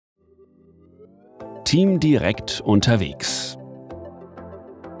Team-Direkt unterwegs.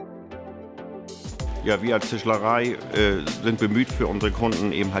 Ja, wir als Tischlerei sind bemüht, für unsere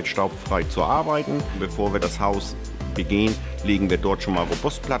Kunden eben halt staubfrei zu arbeiten. Bevor wir das Haus begehen, legen wir dort schon mal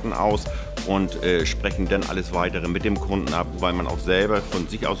Robustplatten aus und sprechen dann alles Weitere mit dem Kunden ab, weil man auch selber von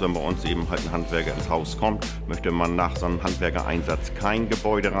sich aus, wenn bei uns eben halt ein Handwerker ins Haus kommt, möchte man nach so einem Handwerkereinsatz keinen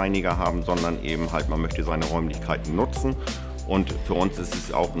Gebäudereiniger haben, sondern eben halt, man möchte seine Räumlichkeiten nutzen. Und für uns ist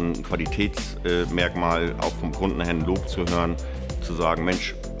es auch ein Qualitätsmerkmal, auch vom Kunden her ein Lob zu hören, zu sagen,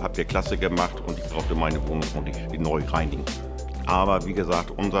 Mensch, habt ihr klasse gemacht und ich brauchte meine Wohnung und ich neu reinigen. Aber wie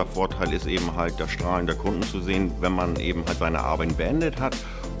gesagt, unser Vorteil ist eben halt, das Strahlen der Kunden zu sehen, wenn man eben halt seine Arbeit beendet hat.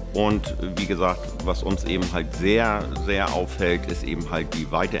 Und wie gesagt, was uns eben halt sehr, sehr auffällt, ist eben halt die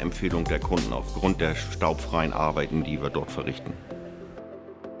Weiterempfehlung der Kunden aufgrund der staubfreien Arbeiten, die wir dort verrichten.